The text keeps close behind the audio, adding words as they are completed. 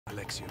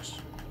Alexios.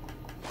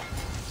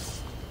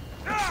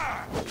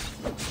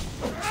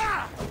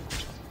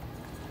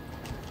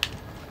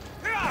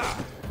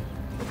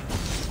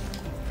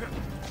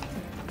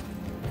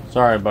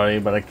 Sorry, buddy,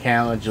 but I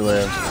can't let you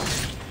live.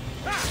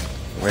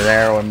 You were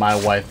there when my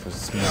wife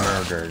was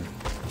murdered.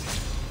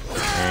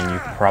 And you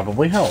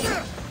probably helped.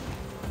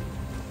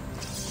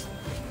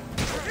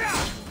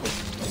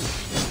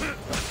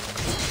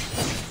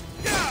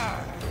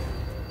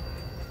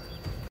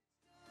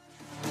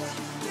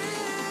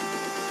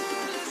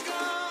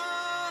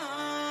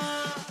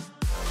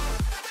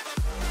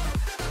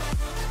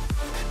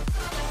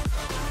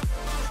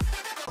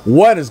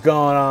 What is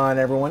going on,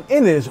 everyone?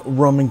 It is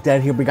Roaming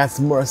Dead here. We got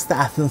some more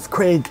Assassin's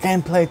Creed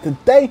gameplay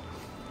today.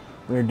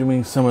 We are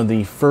doing some of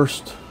the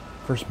first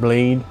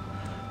Blade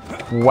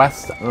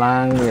quest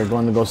line. We are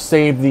going to go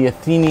save the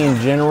Athenian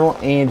general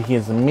and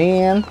his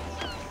man.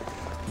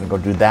 I'm gonna go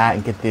do that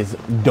and get this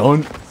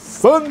done,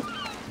 son.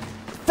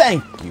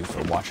 Thank you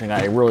for watching.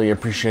 I really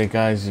appreciate it,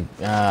 guys.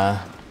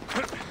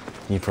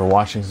 You for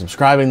watching,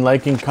 subscribing,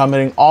 liking,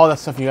 commenting, all that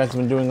stuff you guys have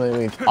been doing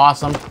lately. It's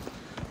awesome.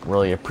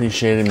 Really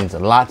appreciate it. It means a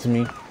lot to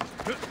me.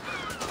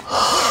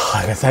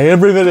 Like I say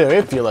every video,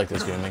 if you like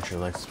this video, make sure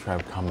to like,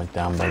 subscribe, comment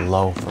down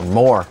below for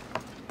more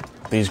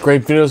of these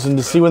great videos. And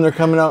to see when they're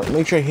coming out,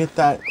 make sure you hit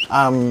that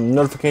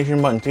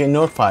notification button to get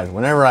notified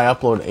whenever I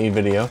upload a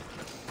video.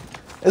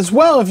 As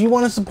well, if you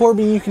want to support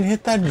me, you can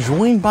hit that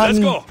join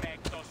button. Let's go.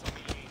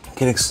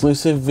 Get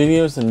exclusive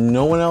videos that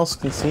no one else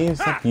can see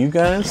except you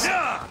guys.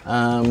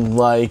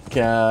 Like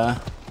my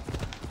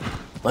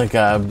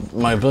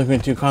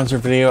Blink-182 concert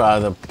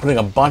video. Putting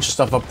a bunch of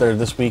stuff up there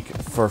this week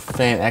for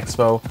Fan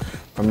Expo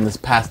from this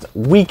past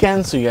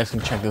weekend, so you guys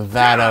can check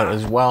that out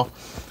as well.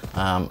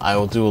 I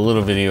will do a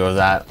little video of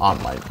that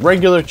on my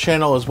regular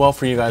channel as well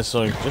for you guys,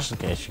 so just in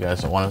case you guys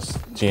don't want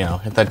to, you know,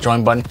 hit that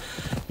join button,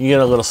 you get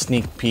a little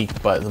sneak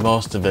peek, but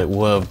most of it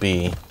will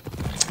be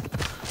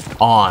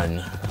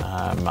on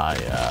my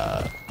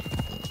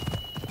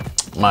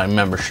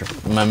membership,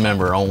 my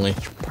member only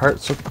part.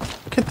 So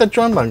hit that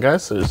join button,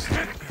 guys. So it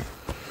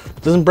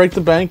doesn't break the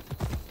bank.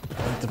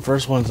 The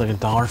first one's like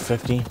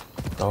 $1.50,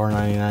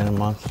 $1.99 a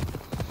month.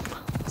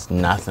 It's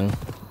nothing.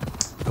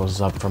 Goes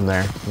up from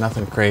there.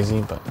 Nothing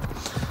crazy, but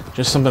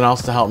just something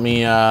else to help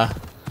me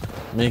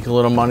make a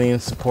little money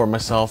and support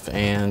myself,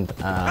 and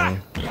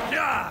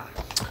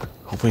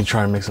hopefully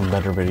try to make some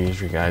better videos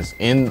for you guys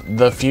in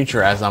the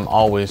future, as I'm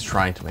always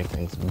trying to make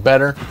things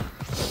better.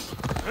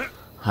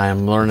 I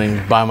am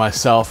learning by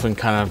myself and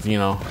kind of, you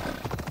know,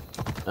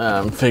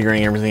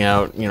 figuring everything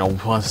out, you know,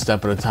 one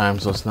step at a time,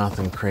 so it's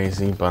nothing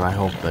crazy, but I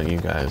hope that you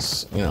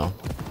guys, you know,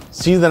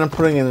 see that I'm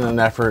putting in an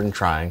effort and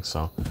trying.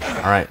 So,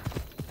 all right,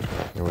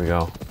 here we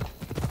go.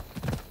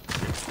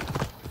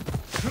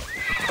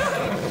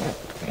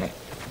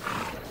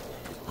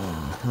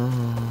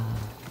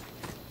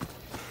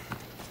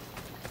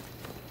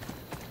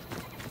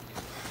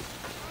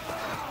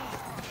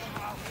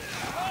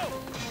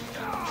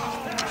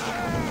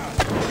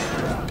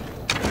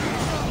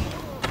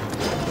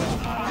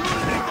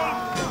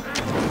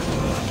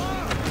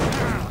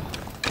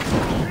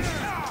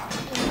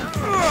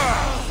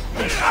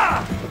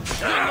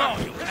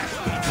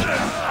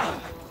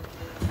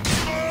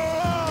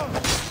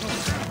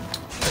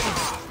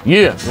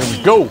 Yeah, let's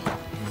go.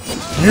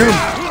 Get him,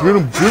 get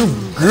him, get him,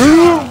 get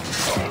him.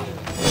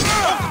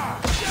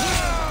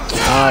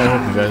 I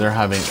hope you guys are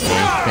having a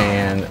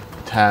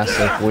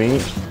fantastic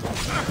week.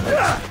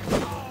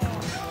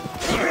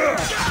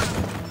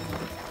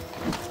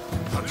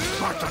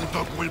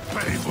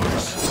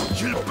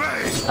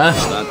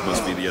 That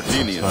must be the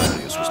Athenian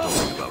Marius was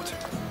talking about.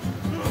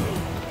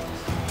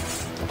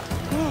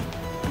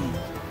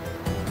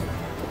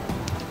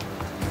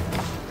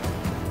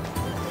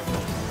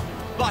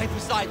 Lie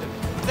beside them.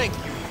 Thank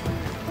you.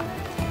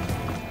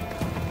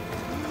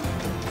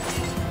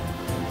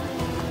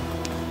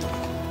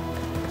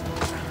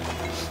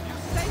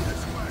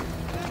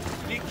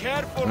 Be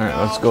careful. All right,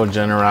 let's go,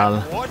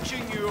 General.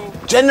 Watching you.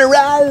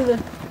 General.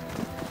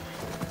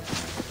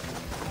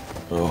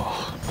 Oh.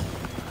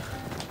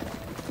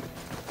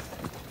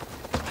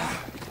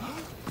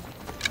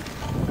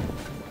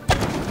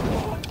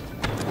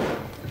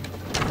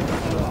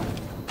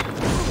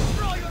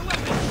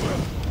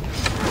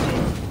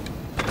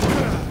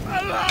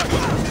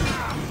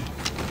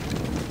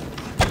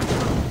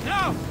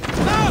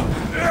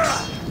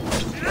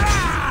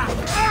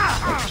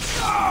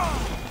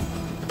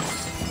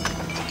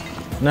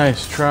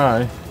 Nice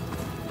try.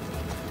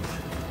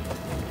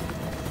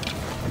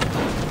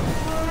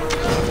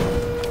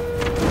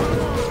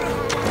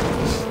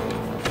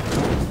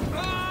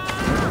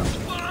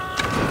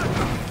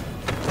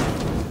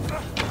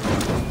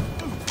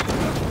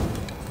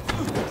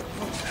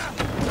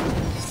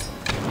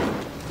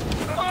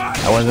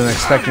 I wasn't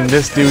expecting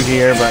this dude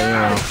here, but you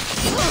know.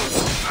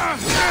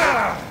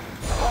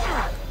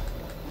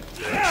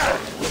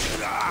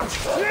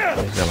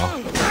 He's gonna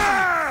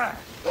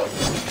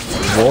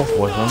wolf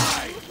with him.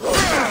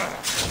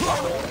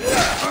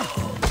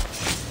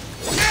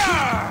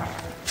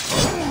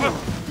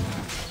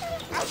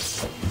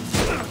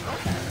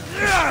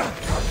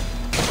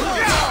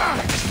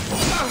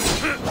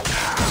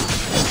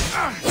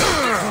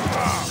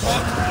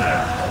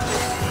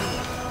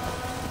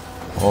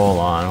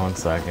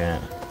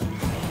 second.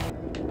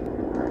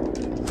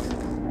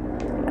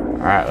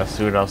 Alright, let's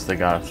see what else they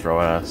gotta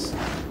throw at us.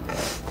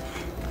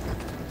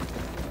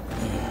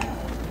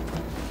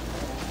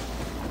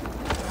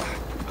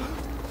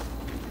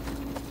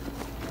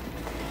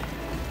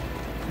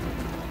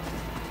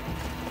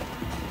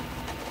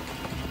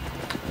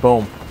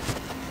 Boom.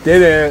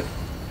 Did it!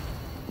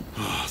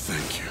 Oh,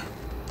 thank you.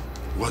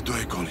 What do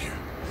I call you?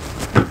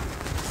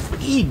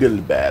 Eagle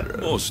Bearer.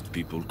 Most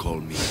people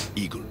call me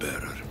Eagle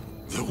Bearer.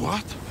 The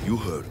what? You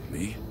heard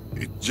me.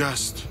 It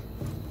just...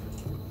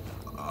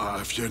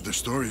 I've heard the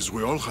stories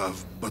we all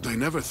have, but I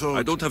never thought...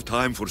 I don't have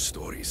time for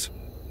stories.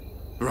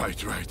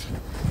 Right.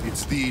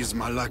 It's these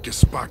Malakis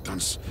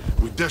Spartans.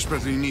 We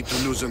desperately need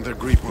to loosen their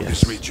grip on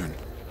this region.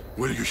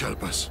 Will you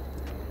help us?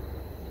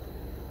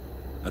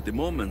 At the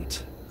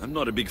moment, I'm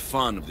not a big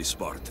fan of the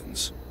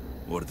Spartans.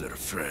 Or their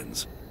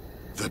friends.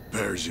 The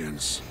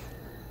Persians.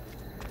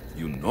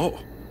 You know.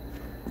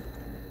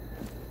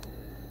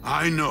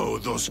 I know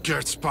those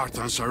scared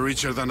Spartans are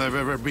richer than they've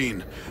ever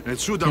been, and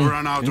should have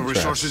run out of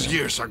resources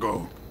years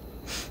ago.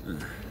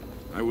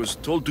 I was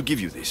told to give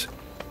you this.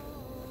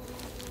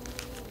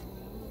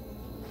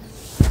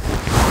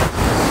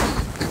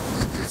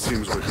 It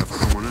seems we have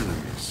common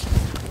enemies.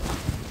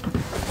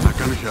 I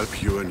can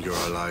help you and your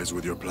allies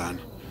with your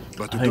plan,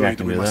 but to do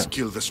it we must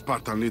kill the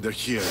Spartan leader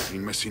here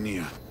in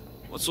Messenia.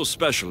 What's so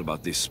special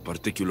about this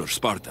particular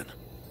Spartan?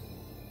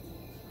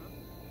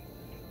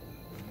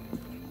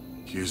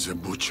 He is a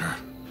butcher.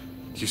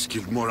 He's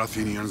killed more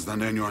Athenians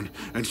than anyone,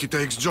 and he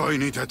takes joy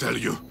in it, I tell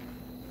you.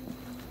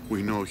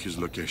 We know his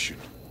location,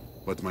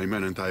 but my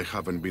men and I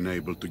haven't been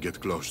able to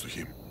get close to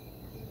him.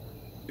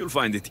 You'll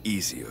find it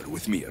easier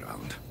with me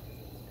around.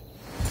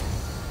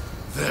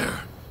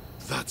 There.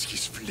 That's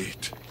his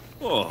fleet.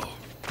 Oh,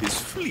 his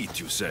fleet,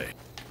 you say?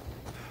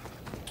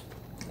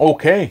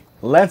 Okay,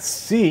 let's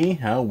see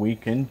how we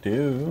can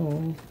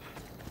do.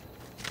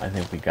 I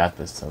think we got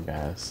this though,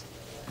 guys.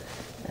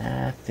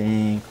 I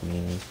think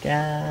we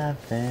got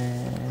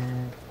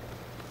this.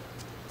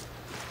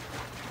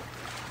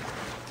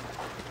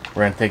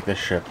 We're gonna take this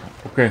ship.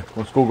 Okay,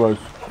 let's go, guys.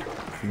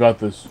 We got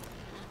this.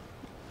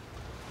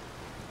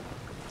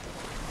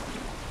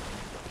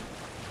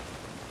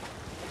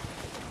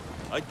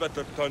 I'd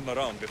better turn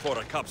around before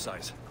I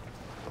capsize.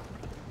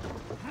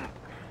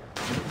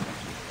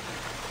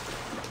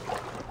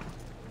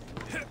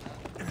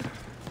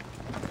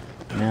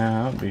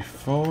 Now,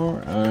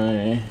 before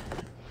I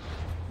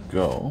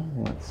go,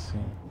 let's see.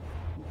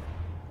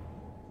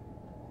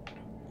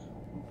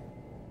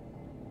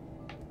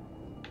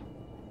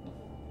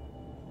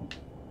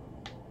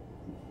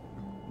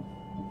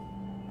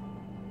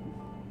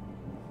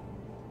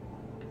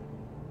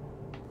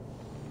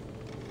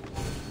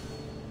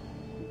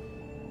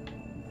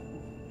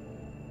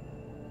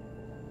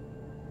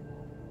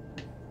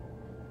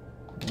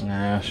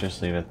 Nah, let's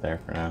just leave it there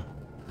for now.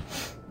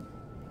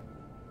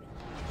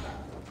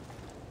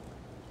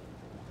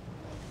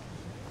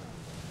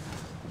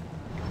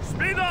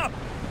 Speed up!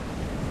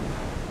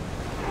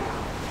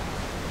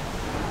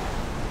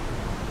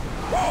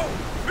 Whoa!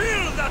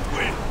 Feel that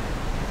wind!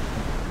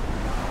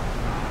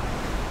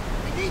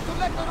 We need to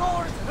let the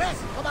oars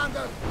rest,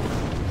 Commander!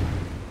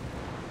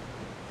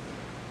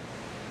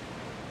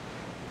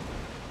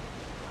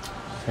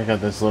 Take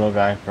out this little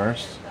guy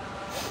first.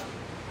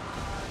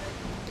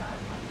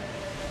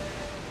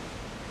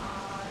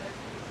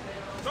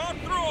 Start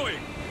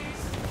throwing!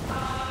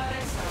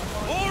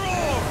 More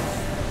oars!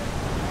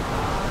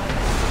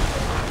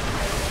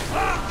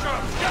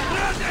 Archers, get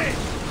ready!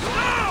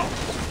 Now!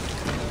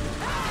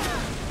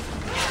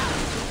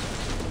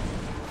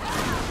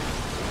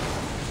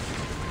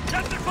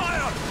 Get the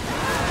fire!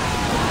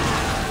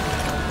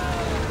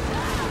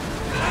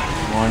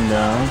 One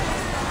down.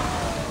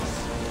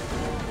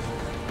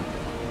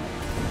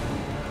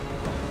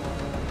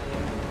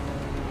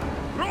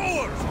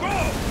 Rowers, go!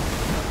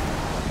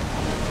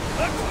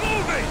 Let's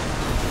move it!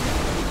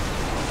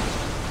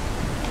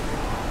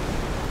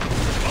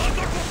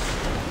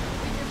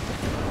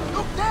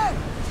 Look there!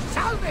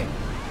 Salve!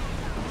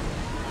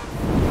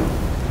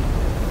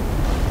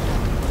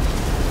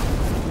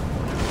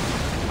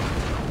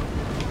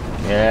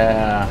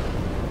 Yeah.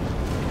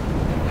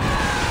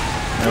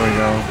 There we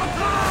go.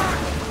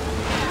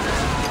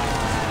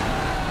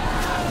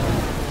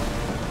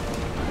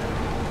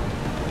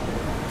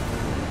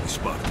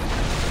 Spartan.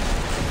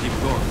 Keep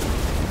going.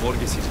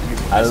 Borges is clear.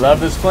 I love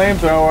this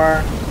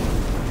flamethrower.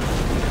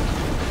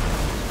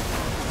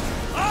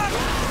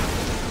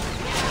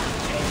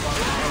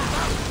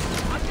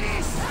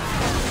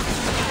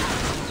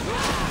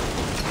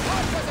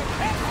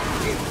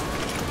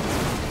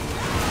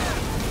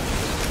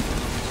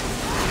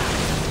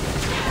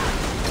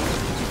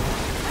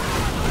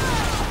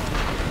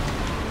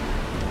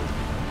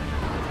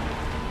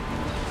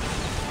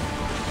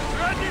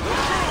 Ready to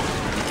shoot!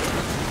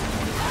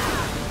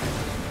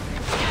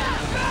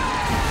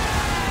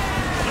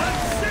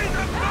 Let's see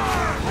them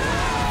burn!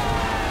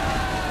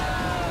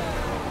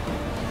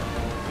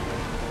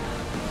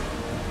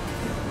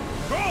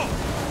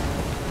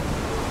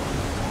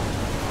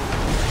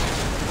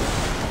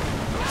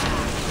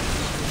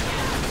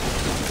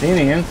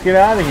 Athenians, get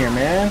out of here,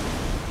 man.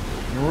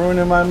 You're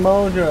ruining my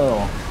mojo.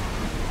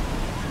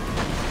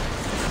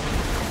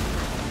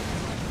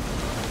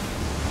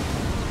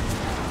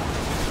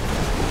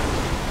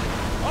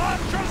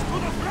 Archers to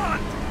the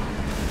front!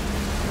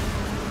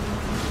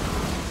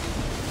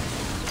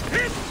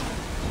 Hit!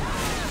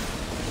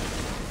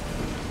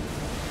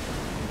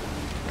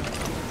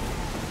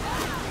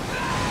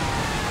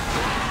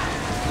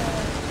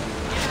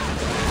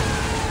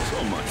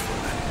 So much for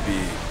that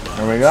big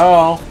There we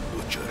go.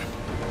 butcher.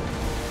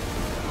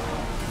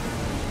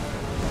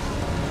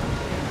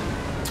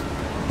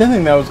 Didn't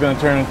think that was going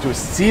to turn into a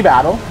sea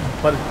battle,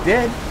 but it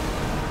did.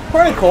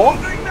 Pretty cool.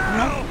 Moving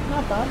now!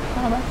 Not bad,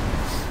 not bad.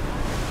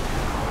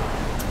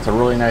 It's a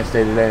really nice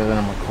day today that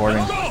I'm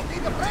recording. Go!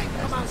 Need a break,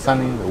 It's Commander.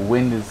 sunny, the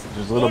wind is,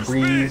 there's a little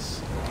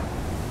breeze.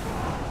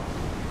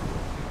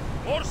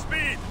 More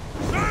speed!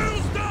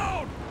 Sails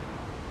down!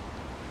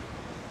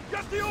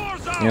 Get the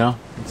oars out! You know,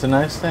 it's a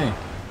nice day.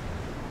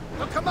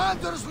 The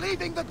commander's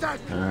leaving the deck.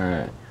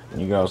 Alright,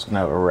 you guys can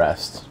have a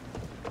rest.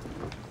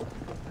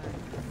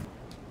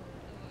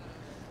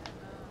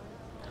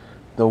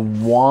 The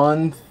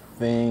one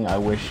thing I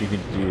wish you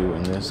could do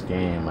in this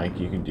game, like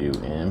you could do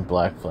in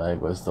Black Flag,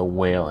 was the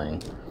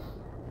whaling.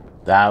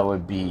 That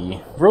would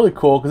be really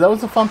cool, because that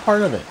was the fun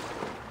part of it.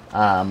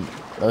 That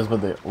was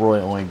about the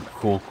really only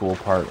cool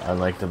part I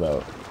liked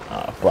about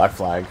Black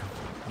Flag,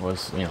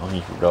 was, you know,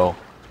 you could go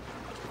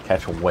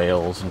catch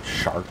whales and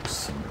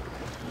sharks. And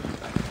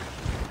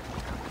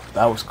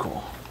that was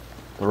cool.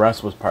 The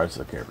rest was Pirates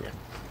of the Caribbean.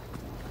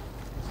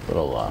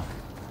 Little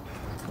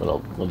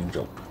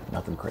joke,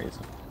 nothing crazy.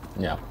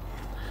 Yeah.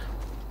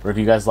 But if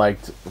you guys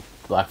liked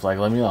Black Flag,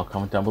 let me know.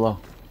 Comment down below.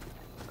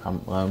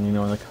 Let me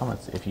know in the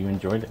comments if you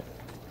enjoyed it.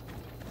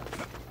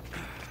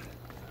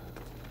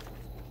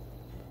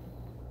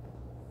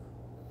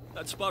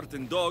 That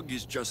Spartan dog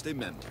is just a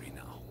memory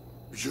now.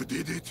 You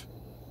did it?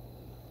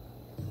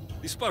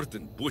 The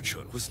Spartan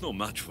butcher was no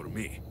match for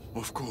me.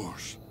 Of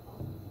course.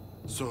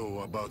 So,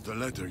 about the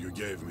letter you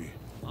gave me.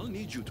 I'll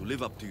need you to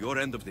live up to your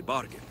end of the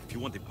bargain if you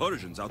want the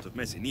Persians out of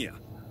Messenia.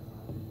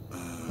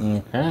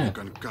 Okay. You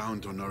can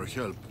count on our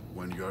help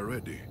when you are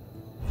ready.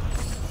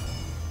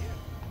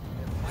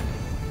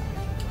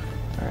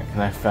 Alright,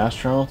 can I fast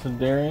travel to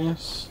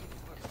Darius?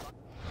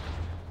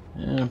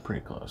 Yeah, I'm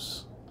pretty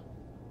close.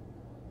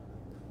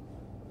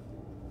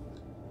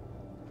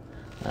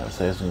 That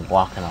saves me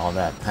walking all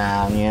that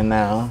time, you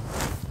know.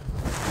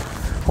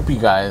 Hope you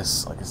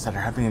guys, like I said, are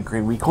having a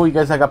great week. Hope you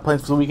guys have got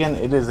plans for the weekend.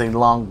 It is a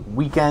long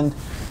weekend.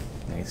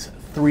 Nice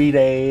 3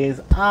 days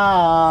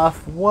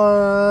off.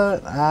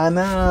 What? I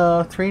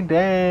know, 3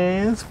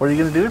 days. What are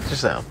you gonna do with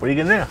yourself? What are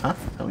you gonna do, huh?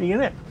 What are you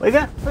gonna do? What are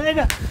you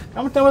gonna do?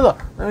 Comment down below.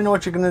 Let me know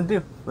what you're gonna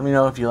do. Let me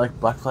know if you like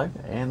Black Flag,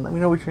 and let me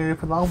know what you're gonna do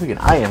for the long weekend.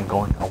 I am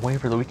going away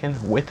for the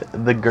weekend with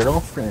the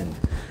girlfriend.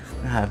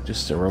 I have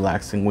just a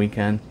relaxing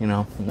weekend, you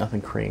know,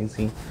 nothing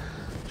crazy.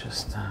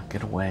 Just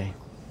get away.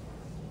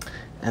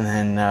 And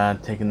then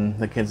taking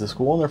the kids to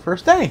school on their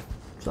first day.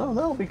 So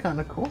that'll be kind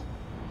of cool.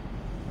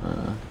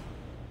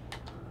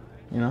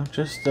 You know,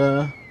 just you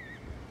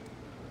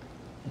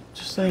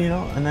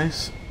know, a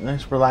nice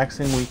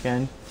relaxing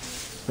weekend.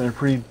 It's been a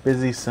pretty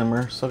busy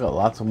summer. Still got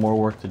lots of more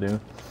work to do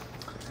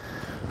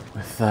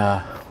with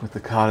the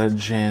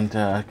cottage and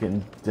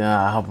helping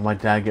my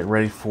dad get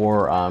ready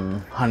for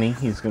honey.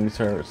 He's going to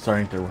be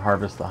starting to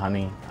harvest the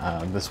honey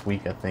this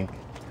week, I think.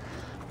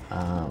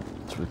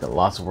 So we've got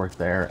lots of work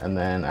there, and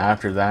then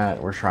after that,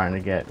 we're trying to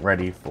get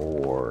ready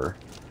for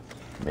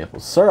maple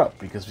syrup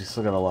because we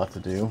still got a lot to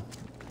do.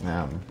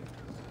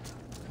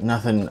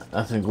 Nothing.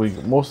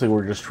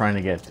 We're just trying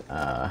to get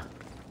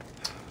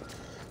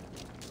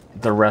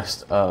the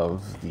rest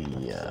of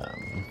the.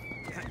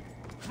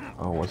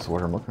 Oh, what's the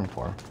word I'm looking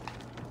for?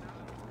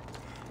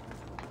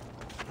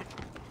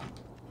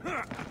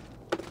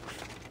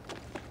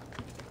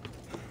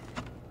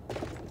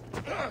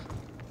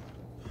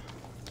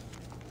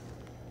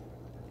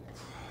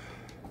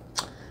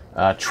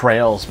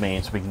 Trails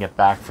made so we can get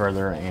back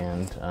further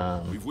and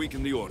We've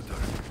weakened the order.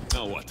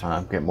 Now what?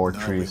 get more Now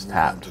trees we move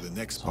on tapped. to the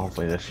next So part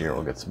hopefully of the this year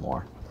we'll get some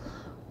more.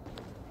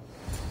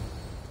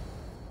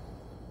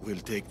 We'll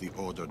take the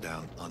order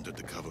down under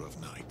the cover of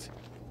night.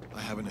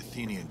 I have an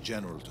Athenian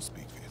general to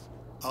speak with.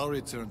 I'll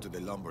return to the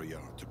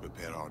lumberyard to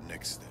prepare our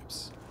next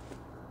steps.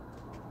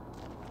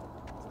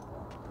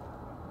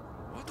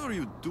 What are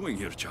you doing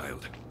here,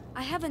 child?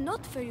 I have a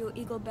note for you,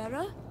 Eagle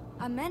Bearer.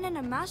 A man in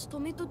a mask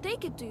told me to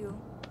take it to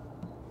you.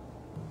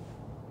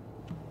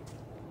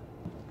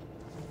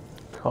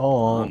 Call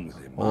On with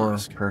it, or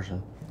mask.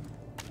 person.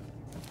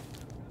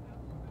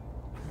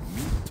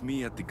 Meet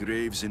me at the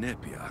graves in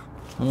Epia.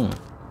 Hmm.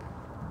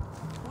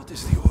 What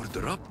is the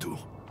order up to?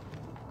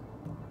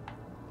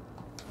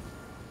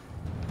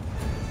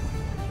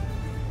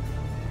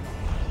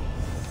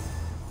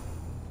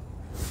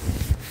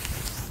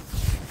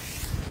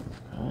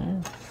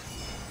 Okay.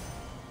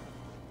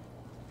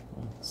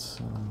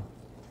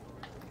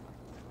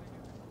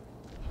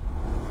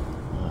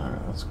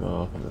 Alright, let's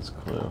go look at this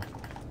clue.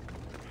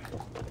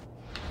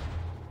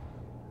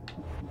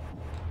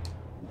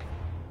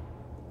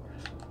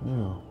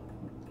 Ooh.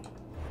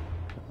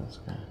 This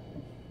guy.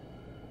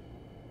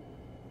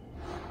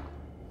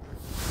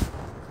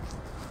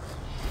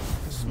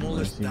 The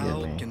smallest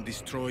doubt can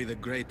destroy the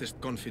greatest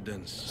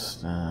confidence.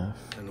 Staff.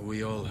 And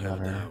we all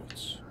have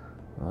doubts.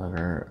 A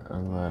letter.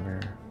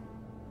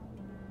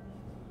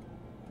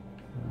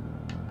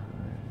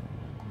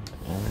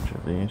 Damage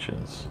of the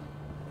ancients.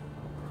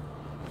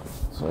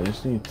 So I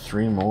just need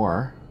 3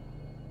 more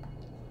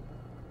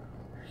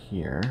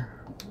here.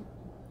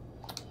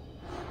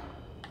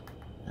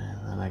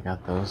 And then I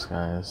got those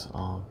guys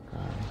all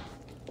done.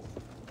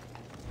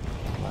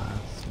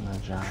 Last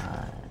Magi.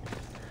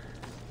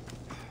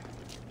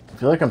 I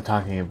feel like I'm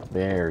talking a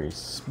very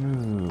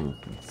smooth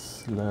and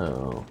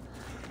slow,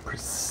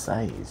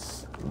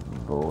 precise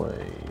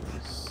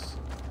voice.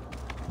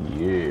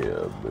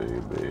 Yeah,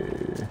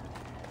 baby.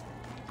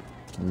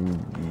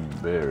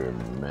 Very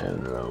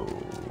mellow.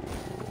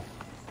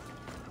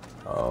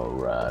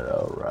 Alright.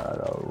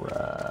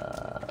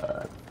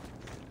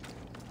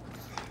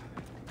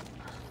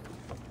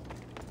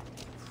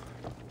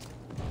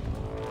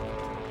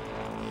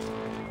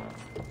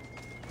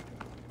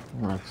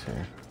 Let's see.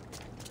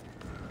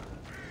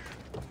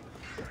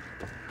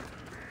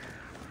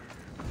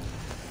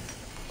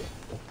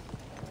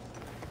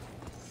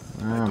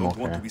 I don't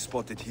want to be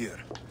spotted here.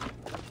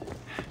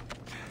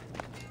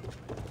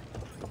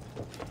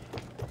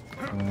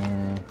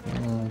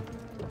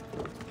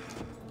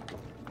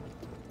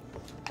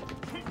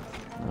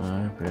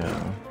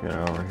 Yeah, get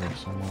over here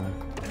somewhere.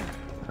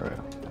 There we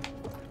go.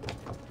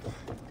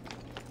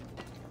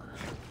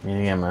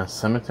 Meeting him at a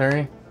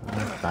cemetery?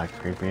 That's not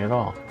creepy at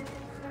all.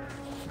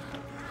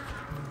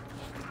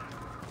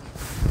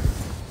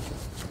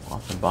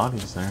 Lots of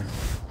bodies there.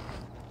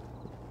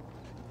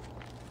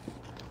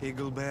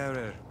 Eagle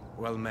Bearer,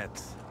 well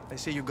met. I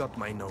see you got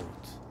my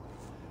note.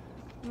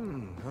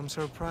 I'm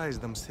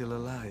surprised I'm still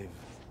alive.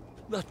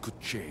 That could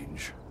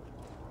change.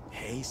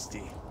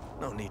 Hasty?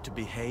 No need to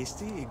be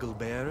hasty, Eagle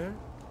Bearer.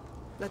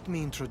 Let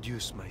me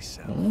introduce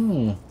myself.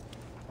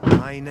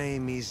 My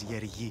name is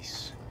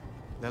Yergis,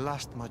 the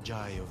last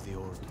Magi of the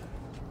Order.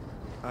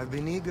 I've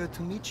been eager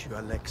to meet you,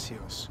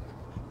 Alexios.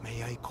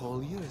 May I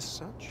call you as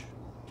such?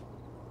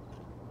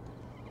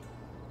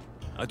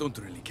 I don't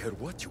really care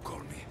what you call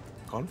me.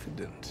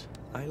 Confident.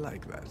 I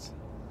like that.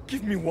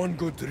 Give me one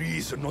good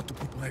reason not to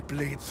put my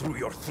blade through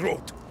your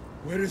throat.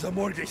 Where is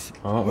Amorgis?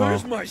 Uh-oh. Where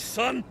is my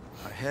son?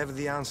 I have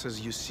the answers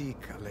you seek,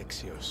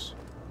 Alexios.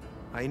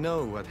 I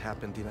know what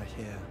happened in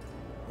Achaea,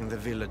 in the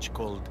village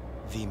called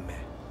Dime.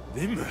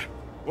 Dime?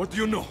 What do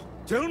you know?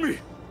 Tell me!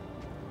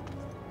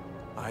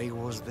 I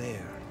was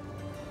there.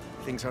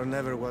 Things are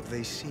never what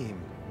they seem.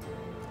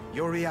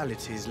 Your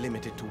reality is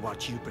limited to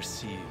what you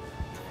perceive.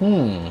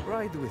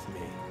 Ride with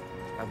me.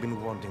 I've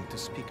been wanting to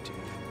speak to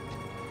you.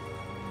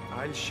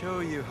 I'll show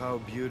you how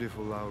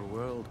beautiful our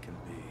world can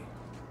be.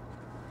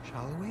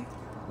 Shall we?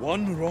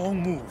 One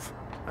wrong move.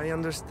 I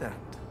understand.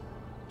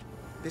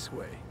 This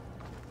way.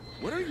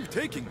 Where are you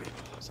taking me?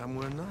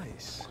 Somewhere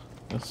nice.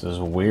 This is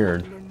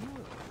weird.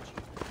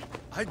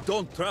 I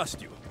don't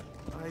trust you.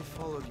 I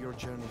followed your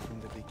journey from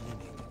the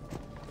beginning.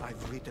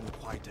 I've written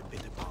quite a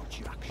bit about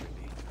you,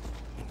 actually.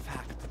 In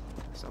fact,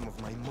 some of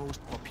my most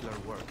popular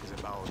work is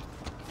about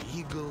the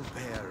Eagle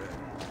Bearer.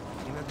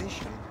 In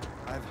addition,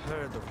 I've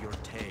heard of your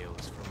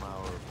tales from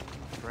our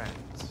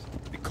friends.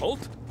 The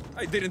cult?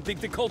 I didn't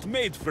think the cult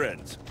made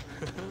friends.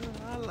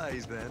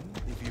 Allies, then,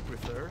 if you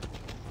prefer.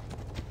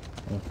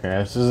 Okay,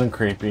 this isn't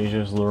creepy, he's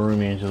just luring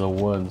me into the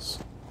woods.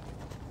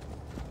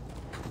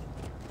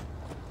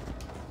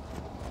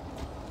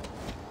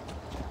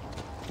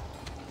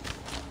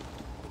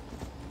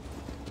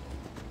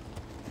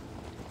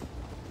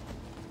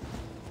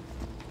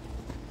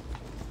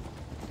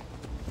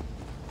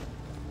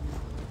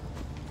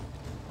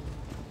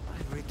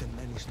 I've written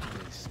many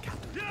stories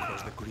scattered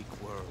across the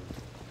Greek world.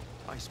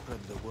 I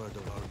spread the word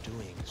of our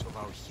doings, of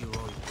our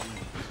heroic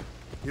deeds.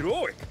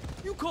 Heroic?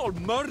 You call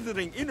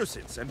murdering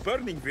innocents and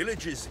burning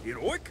villages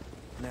heroic?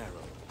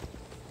 Narrow.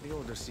 The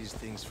Order sees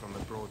things from a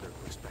broader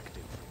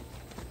perspective.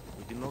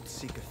 We do not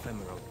seek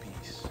ephemeral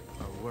peace.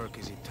 Our work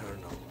is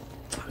eternal.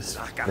 It's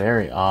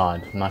very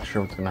odd. I'm not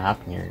sure what's gonna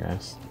happen here,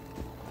 guys.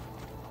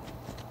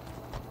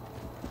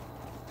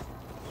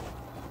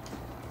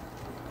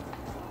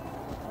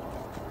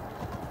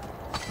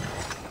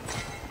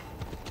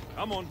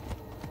 Come on.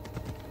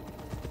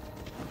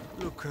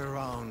 Look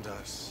around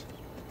us.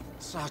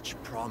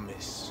 Such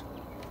promise.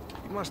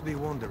 You must be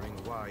wondering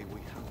why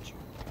we hunt you.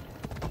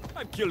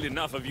 I've killed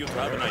enough of you to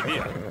have an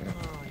idea.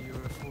 Ah,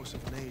 you're a force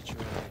of nature,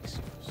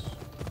 Alexios.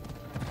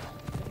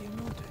 Have you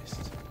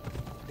noticed?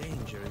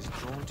 Danger is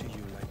drawn to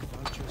you like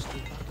vultures to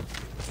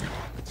battlefield.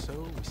 And so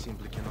we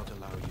simply cannot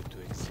allow you to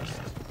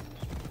exist.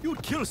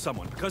 You'd kill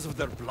someone because of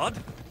their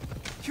blood?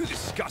 You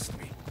disgust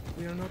me.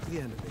 We are not the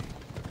enemy.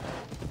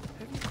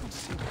 Have you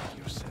considered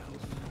yourself?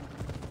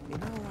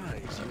 In our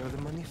eyes, you are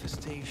the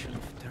manifestation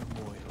of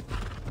turmoil,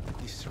 the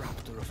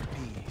disruptor of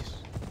peace.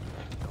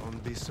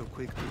 Don't be so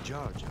quick to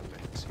judge,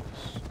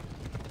 Alexios.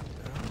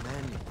 There are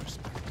many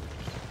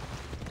perspectives.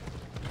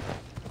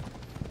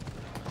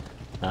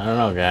 I don't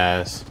know,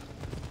 guys.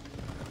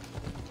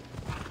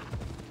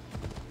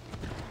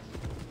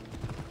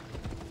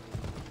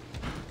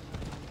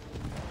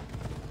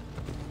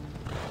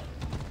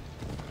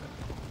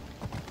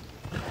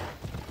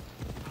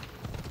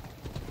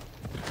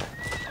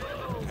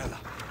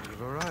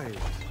 We've arrived.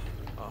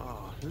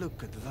 Ah,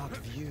 look at that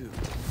view.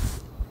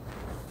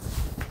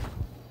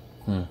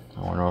 I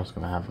wonder what's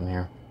gonna happen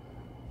here.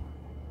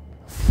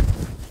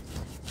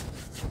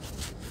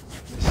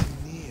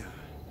 Nia.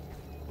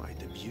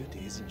 Quite a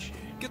beauty, isn't she?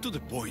 Get to the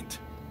point.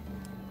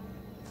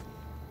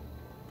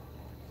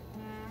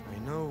 I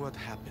know what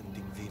happened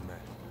in Vime.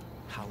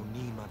 How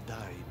Nima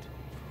died.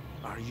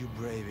 Are you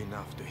brave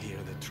enough to hear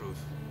the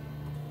truth?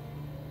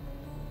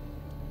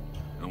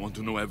 I want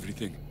to know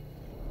everything.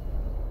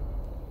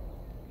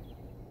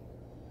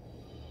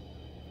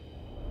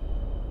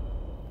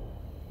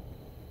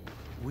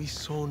 We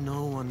saw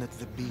no one at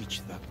the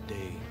beach that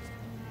day.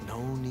 No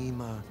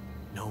Nima,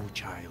 no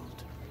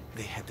child.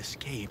 They had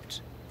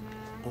escaped.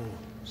 Or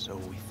so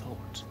we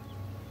thought.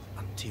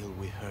 Until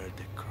we heard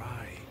a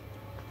cry.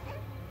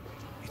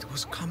 It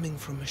was coming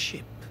from a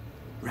ship,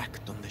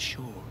 wrecked on the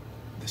shore.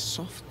 The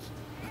soft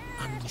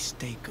but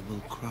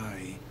unmistakable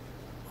cry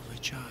of a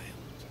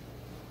child.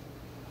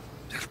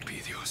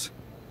 Perfidios.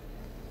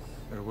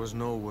 There was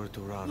nowhere to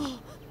run.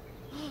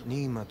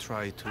 Nima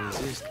tried to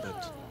resist,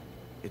 but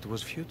it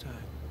was futile.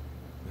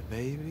 The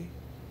baby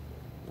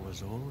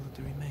was all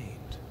that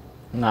remained.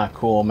 Not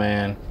cool,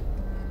 man.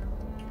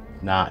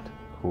 Not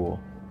cool.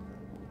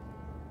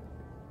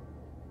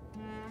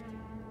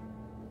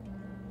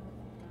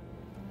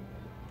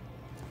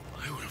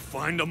 I will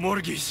find the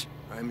Morgis.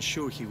 I'm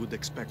sure he would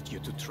expect you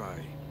to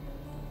try.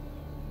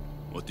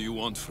 What do you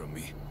want from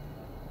me?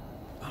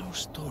 Our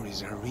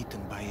stories are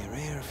written by a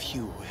rare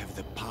few who have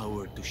the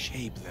power to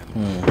shape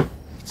them.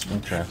 It's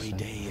not every Interesting.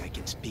 day I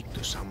can speak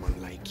to someone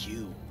like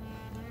you.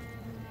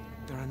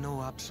 There are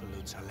no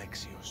absolutes,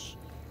 Alexios.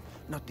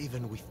 Not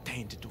even with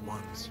tainted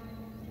ones.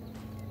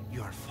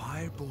 You are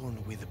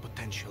fireborn with the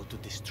potential to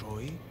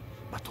destroy,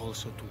 but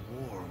also to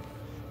warm,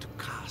 to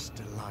cast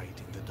a light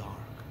in the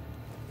dark.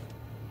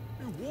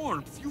 A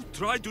warmth you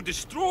tried to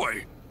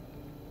destroy!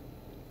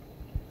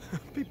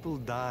 People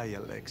die,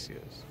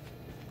 Alexios.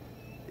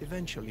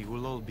 Eventually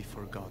we'll all be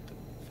forgotten,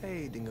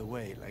 fading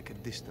away like a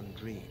distant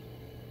dream.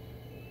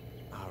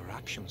 Our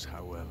actions,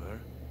 however,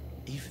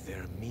 if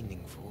they're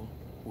meaningful,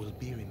 will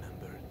be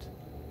remembered.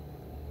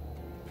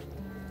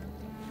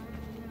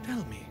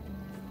 Tell me,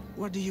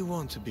 what do you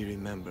want to be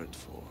remembered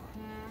for?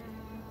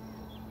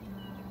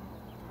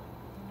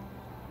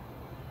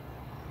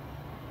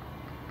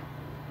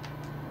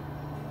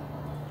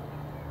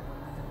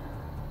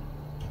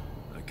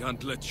 I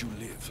can't let you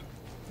live.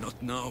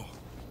 Not now,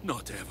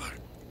 not ever.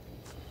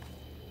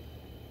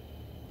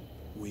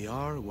 We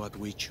are what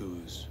we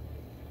choose.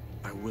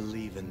 I will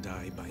live and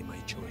die by my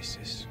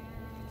choices.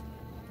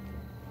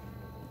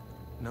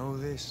 Know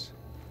this,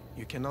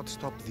 you cannot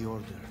stop the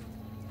Order.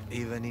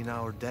 Even in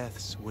our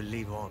deaths, we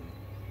live on.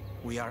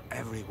 We are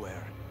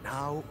everywhere,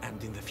 now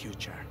and in the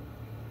future.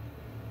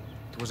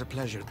 It was a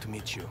pleasure to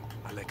meet you,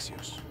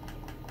 Alexios.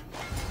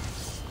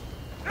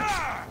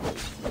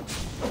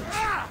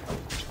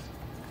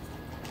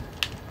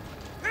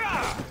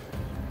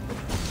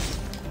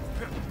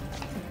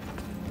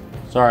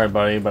 Sorry,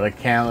 buddy, but I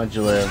can't let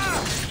you live.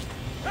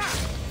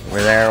 You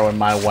were there when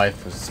my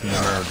wife was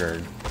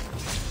murdered.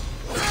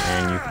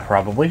 And you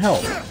probably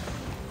helped.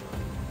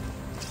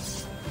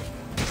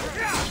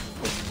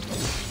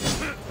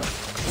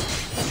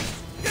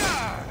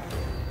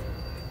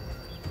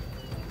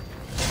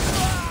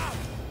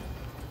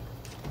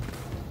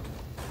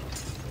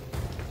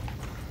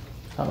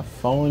 Kind of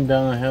falling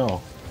down a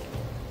hill.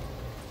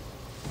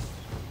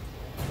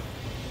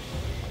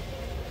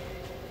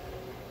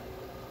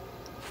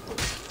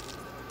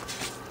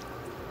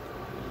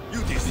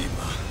 You did,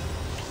 Ima.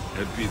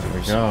 Perfidios. There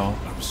we go.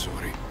 I'm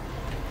sorry.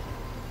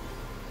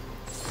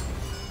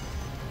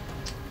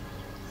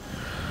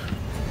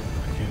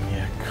 Give me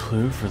a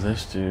clue for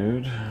this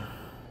dude.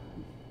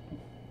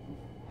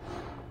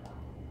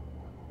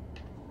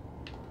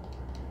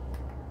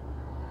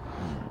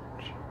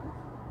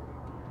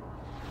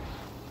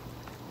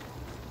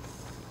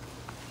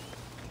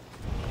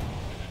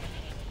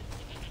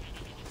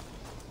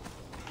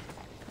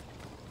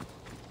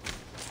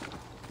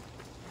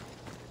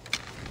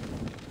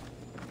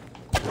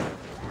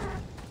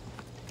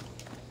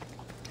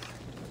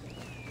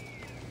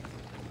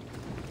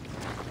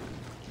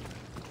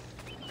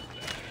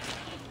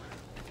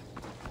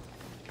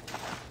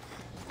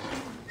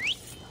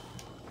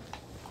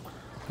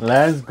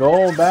 Let's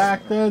go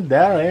back to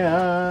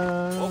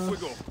Darius. Off we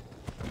go.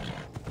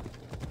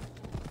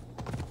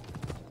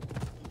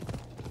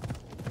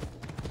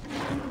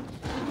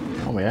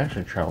 Oh, we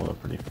actually traveled a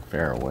pretty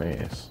fair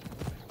ways.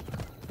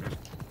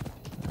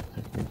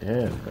 I think we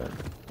did, but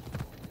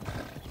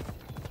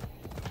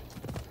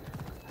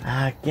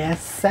I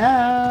guess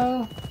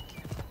so.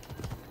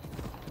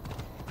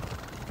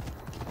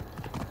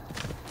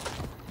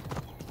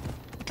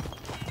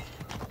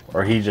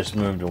 Or he just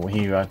moved away.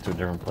 He got to a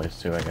different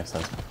place too. I guess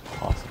that's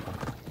possible.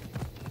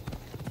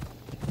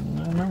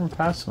 I remember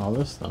passing all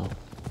this though.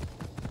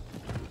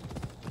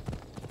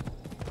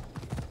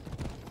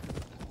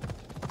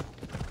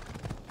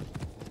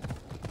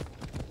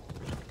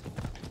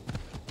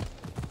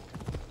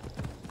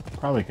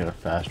 Probably could have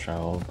fast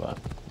traveled, but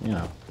you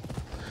know,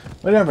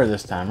 whatever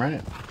this time,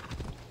 right?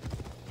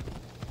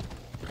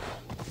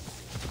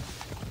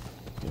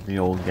 Give the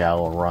old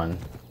gal a run.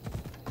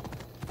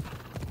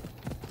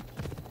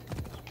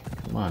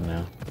 Come on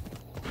now.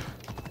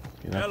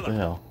 Get up the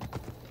hill.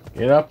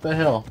 Get up the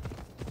hill.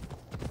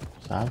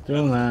 Stop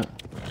doing that.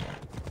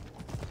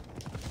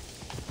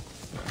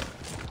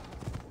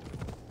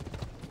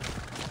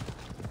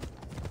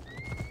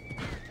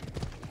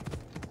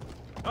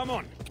 Come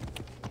on.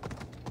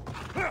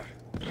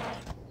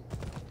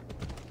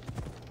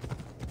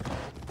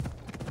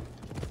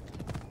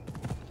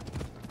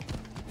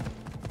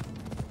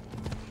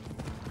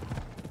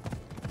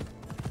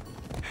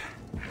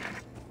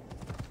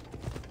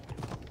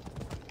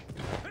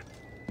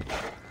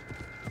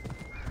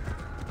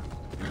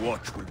 The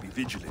watch will be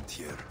vigilant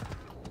here.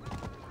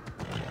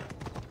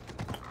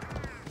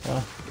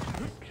 Well,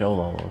 killed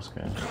all those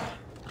guys.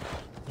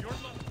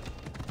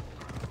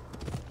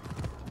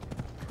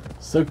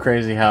 So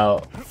crazy how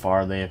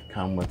far they have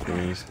come with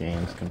these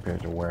games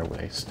compared to where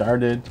they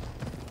started.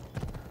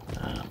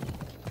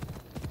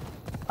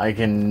 I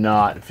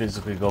cannot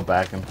physically go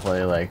back and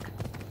play like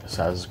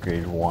Assassin's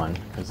Creed 1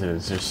 because it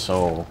is just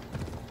so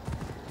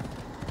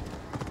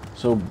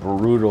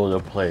brutal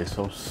to play,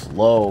 so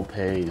slow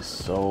paced,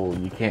 so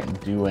you can't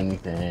do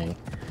anything.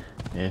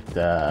 It's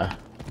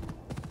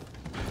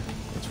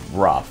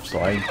rough, so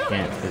I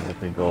can't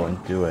physically go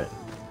and do it.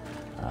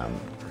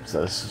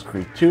 So Assassin's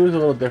Creed 2 is a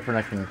little different.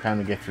 I can kind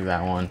of get through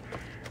that one.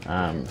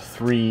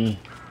 3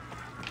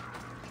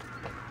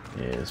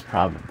 is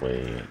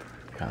probably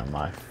kind of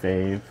my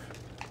fave.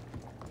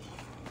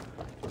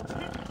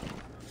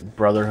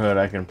 Brotherhood,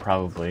 I haven't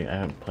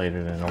played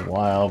it in a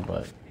while,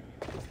 but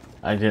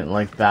I didn't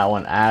like that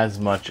one as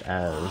much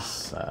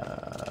as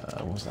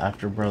was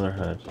after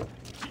Brotherhood.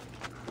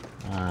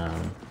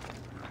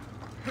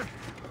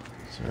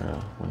 Is there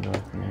a window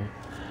for me?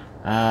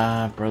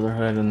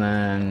 Brotherhood and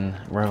then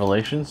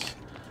Revelations.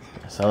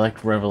 Yes, I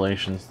liked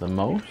Revelations the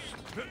most.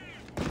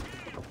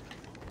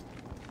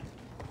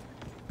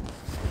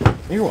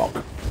 You're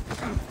welcome.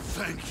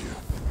 Thank you.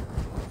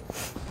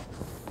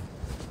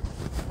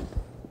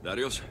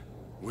 Darius?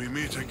 We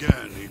meet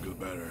again,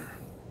 Eaglebearer.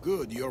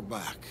 Good, you're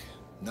back.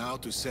 Now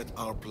to set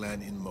our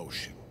plan in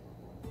motion.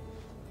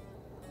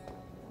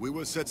 We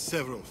will set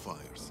several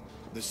fires.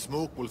 The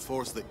smoke will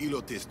force the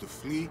Elotes to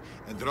flee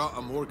and draw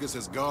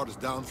Amorges's guards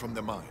down from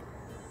the mine.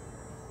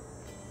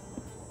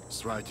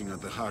 Striking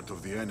at the heart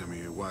of the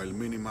enemy while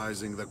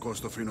minimizing the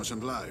cost of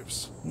innocent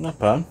lives. Not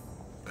bad.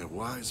 A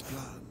wise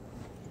plan.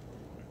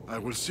 I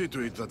will see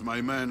to it that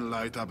my men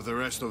light up the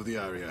rest of the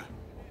area.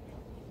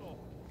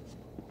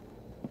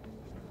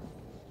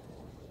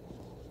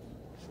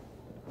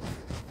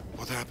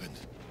 What happened?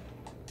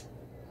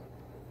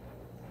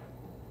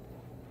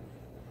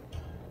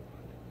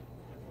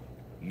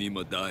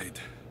 Nima died,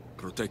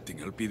 protecting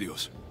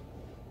Elpidios.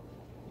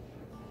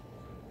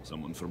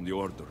 Someone from the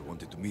Order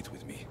wanted to meet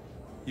with me.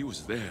 He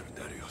was there,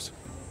 Darius.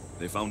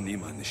 They found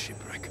Nima in the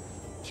shipwreck.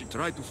 She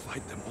tried to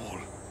fight them all.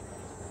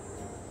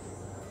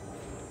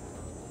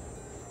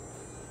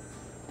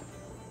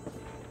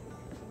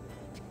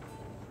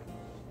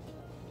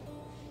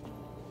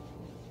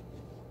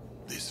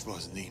 This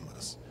was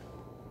Nima's.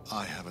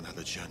 I haven't had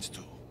a chance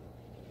to.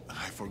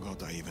 I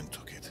forgot I even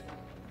took it.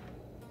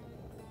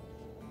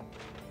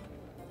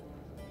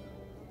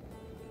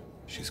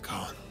 She's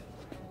gone.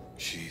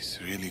 She's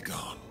really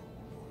gone.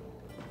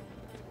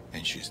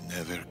 And she's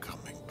never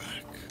coming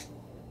back.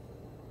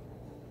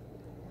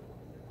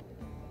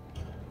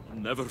 I'll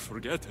never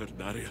forget her,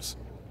 Darius.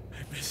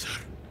 I miss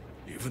her,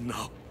 even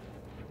now.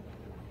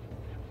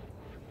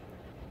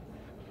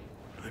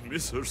 I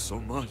miss her so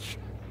much.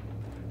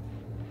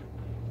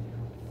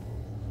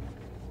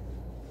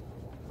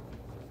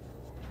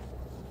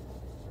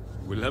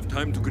 We'll have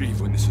time to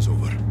grieve when this is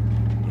over.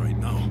 Right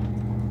now,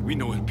 we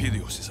know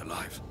Elpidios is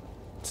alive.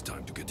 It's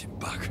time to get him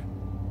back.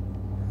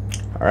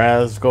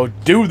 Alright, let's go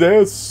do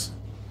this!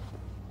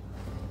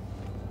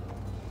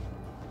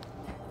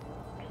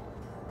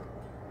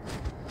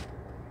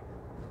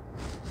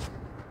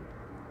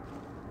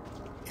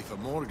 If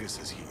Amorges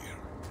is here,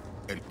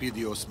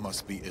 Elpidios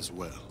must be as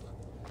well.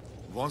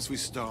 Once we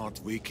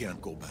start, we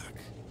can't go back.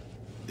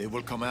 They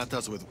will come at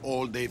us with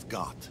all they've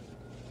got.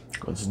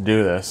 Let's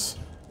do this.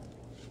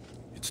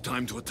 It's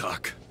time to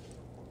attack.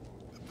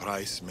 The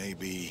price may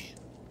be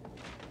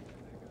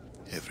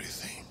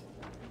everything.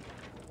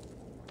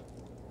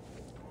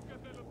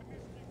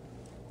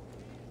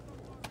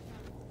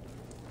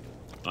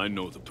 I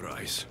know the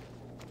price.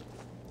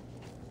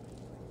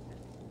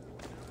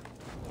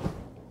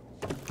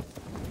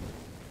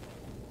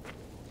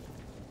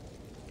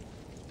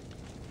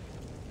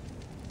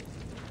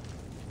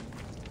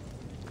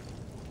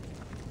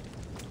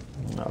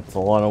 That's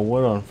a lot of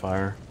wood on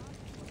fire.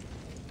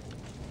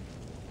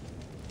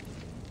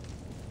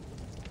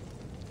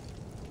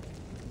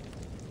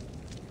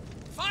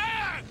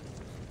 Fire!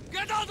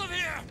 Get out of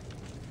here!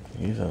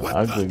 He's an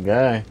ugly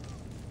guy.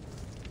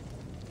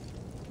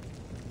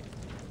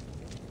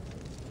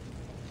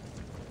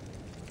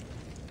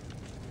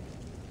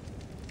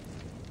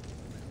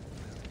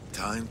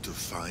 Time to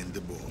find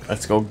the boy.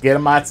 Let's go get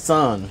him, my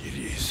son. It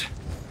is.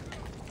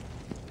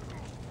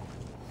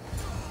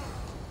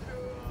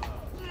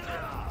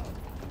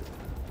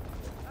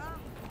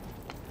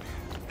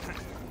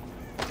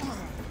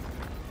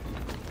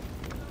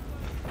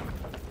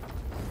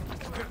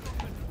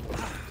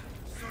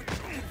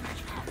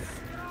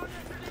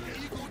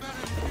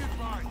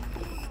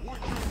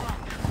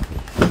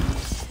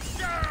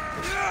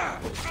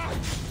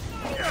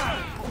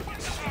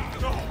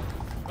 No,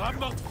 I'm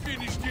not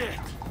finished yet.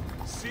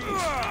 See?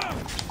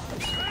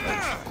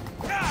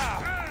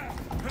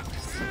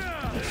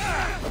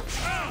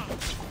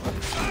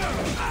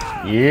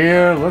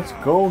 Yeah, let's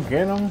go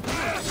get him.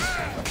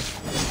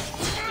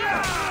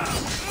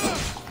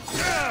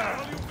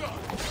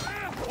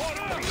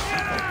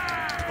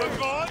 The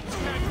gods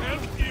can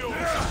help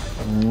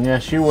you.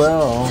 Yes, you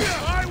will.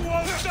 I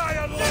won't die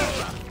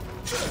alone.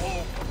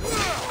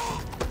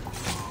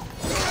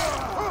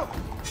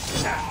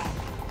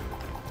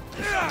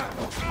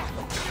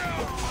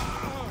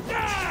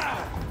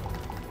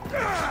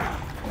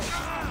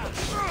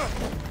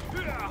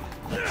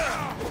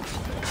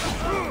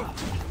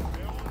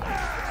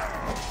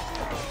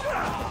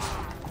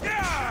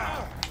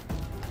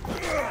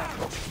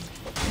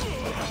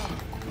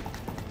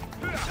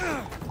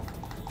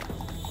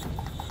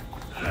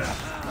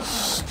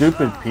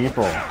 Stupid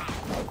people.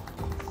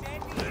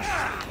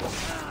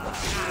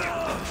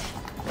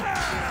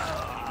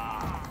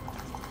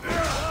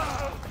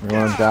 You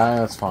wanna die?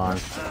 That's fine.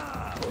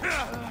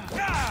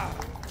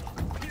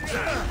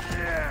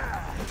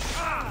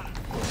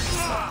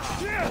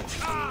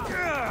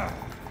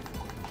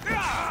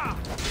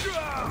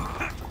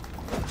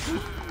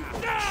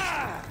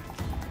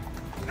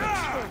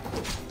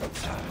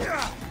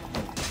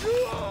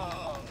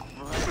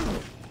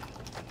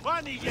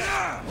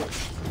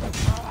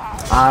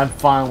 I'm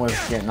fine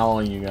with getting all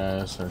of you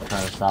guys that are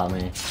trying to stop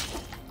me.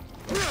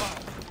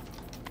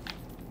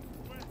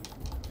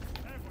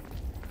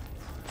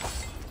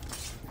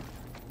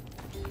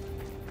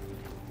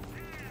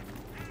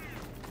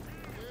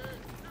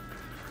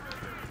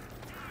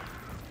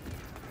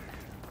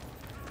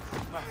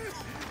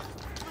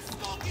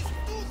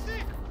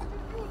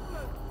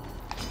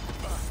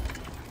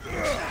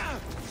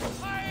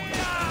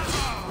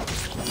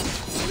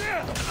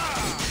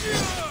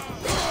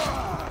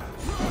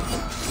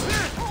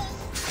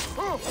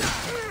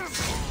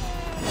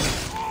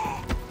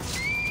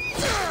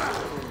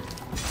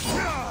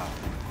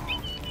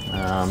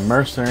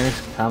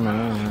 Mercenaries coming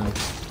in.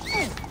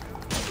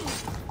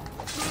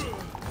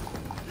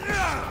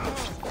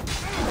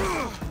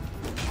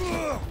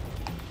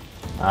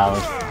 That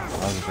was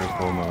a pretty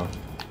cool move.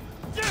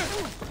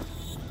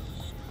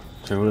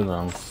 Two of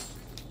them.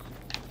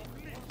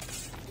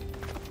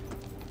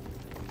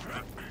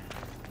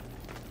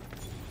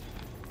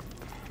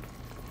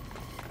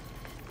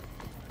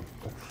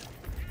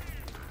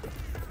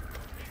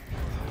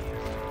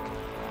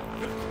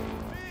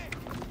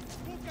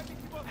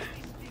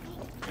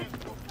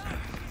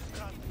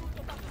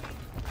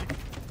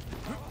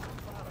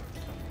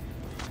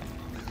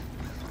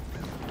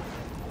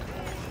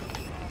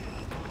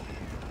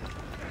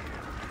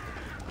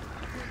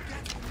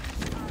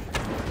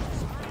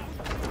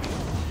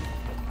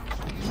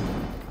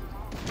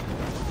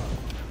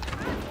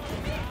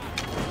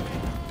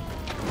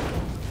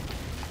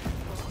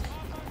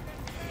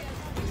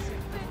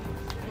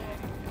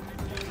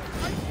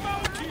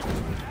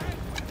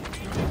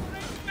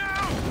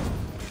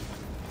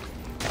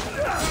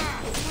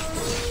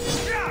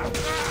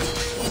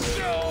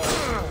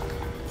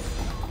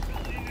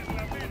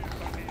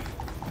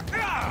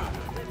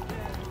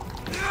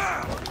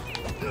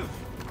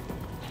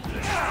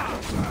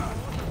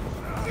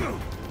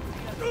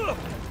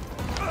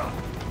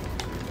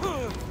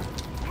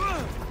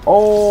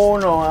 Oh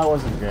no, that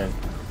wasn't good.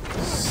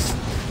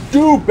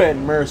 Stupid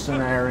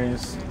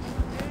mercenaries.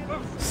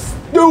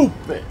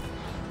 Stupid.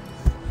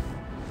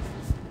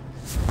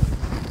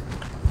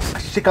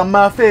 Stick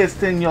my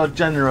fist in your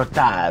general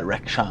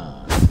direction.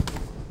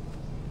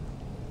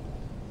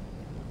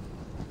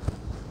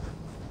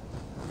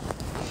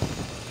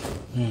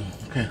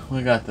 Okay,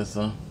 we got this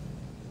though.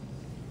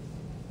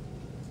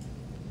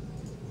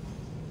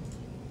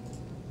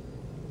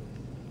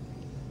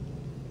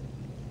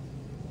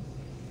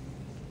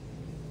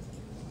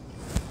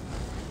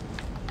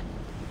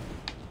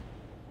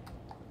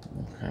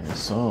 Okay,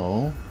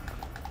 so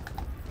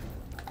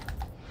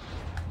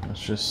let's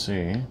just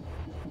see.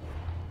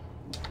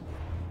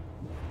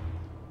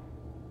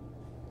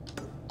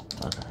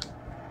 Okay.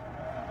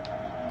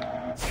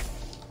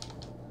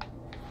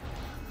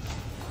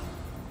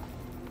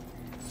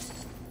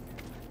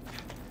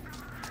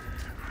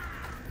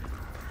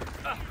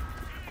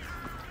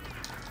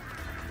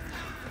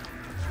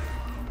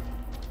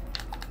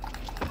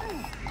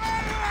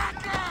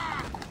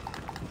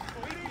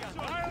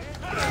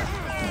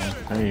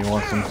 Hey, you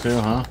want some too,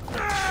 huh?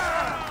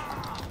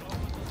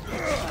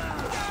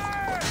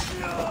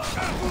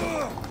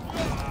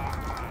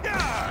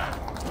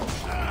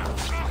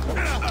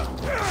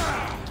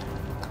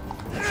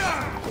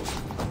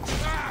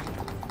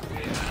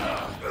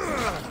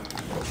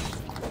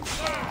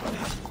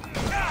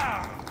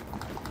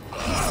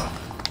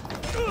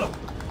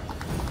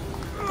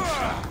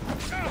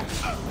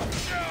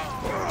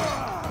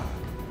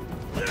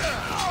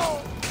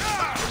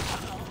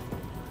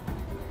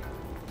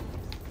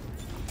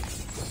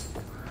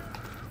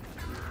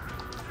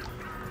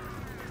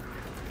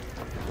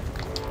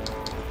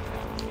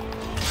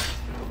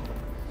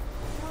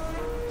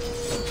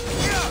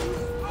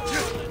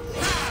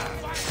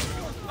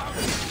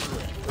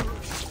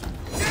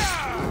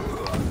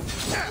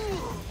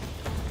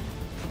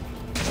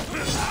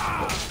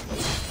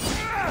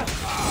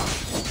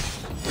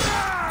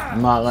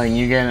 I'm not letting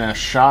you get a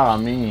shot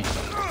on me,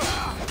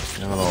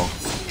 you little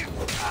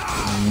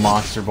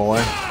monster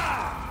boy.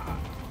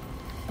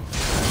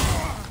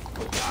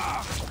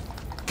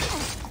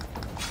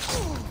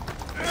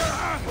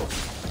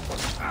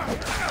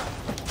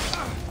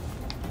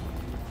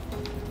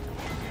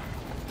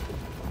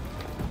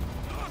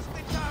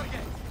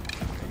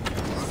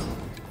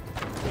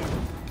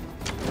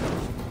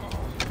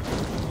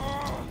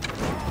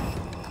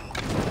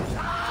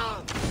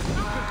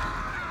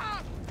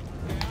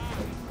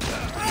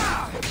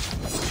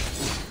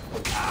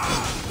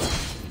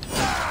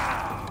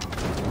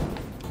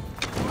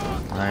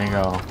 There you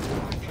go.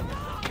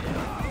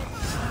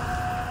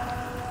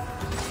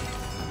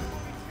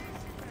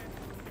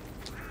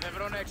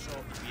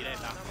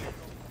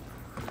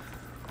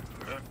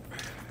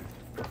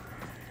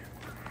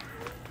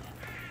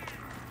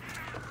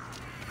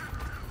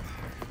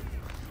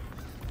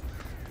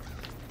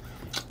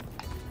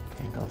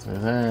 Can't go through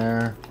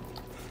there.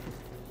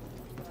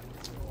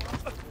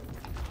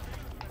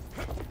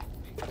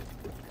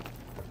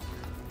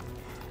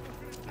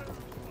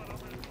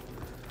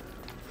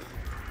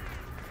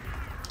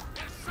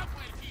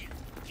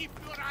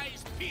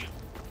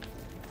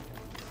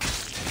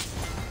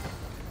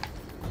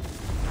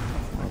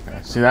 Okay,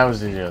 see, that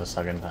was easier the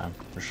second time,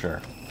 for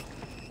sure.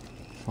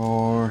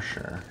 For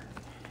sure.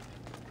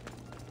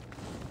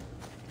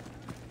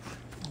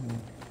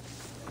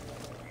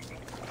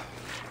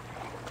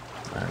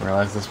 I didn't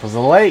realize this was a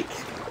lake.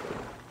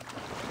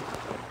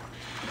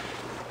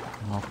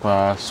 I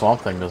hope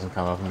Swamp Thing doesn't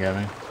come up and get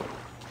me.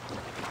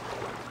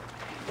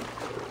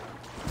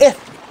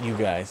 If you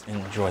guys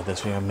enjoyed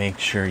this video, make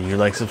sure you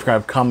like,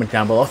 subscribe, comment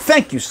down below.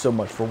 Thank you so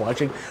much for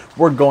watching.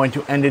 We're going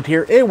to end it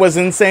here. It was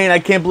insane. I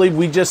can't believe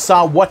we just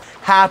saw what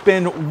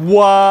happened.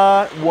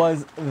 What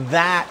was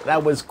that?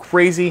 That was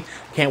crazy.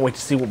 Can't wait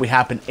to see what we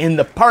happen in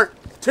the part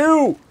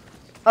 2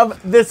 of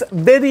this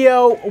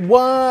video.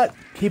 What?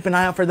 Keep an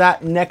eye out for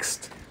that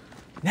next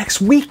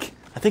week.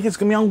 I think it's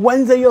gonna be on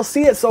Wednesday. You'll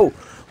see it. So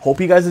hope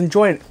you guys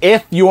enjoy it.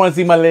 If you want to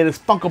see my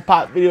latest Funko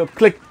Pop video,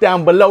 click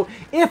down below.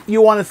 If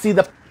you want to see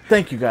the...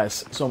 Thank you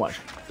guys so much.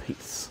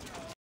 Peace.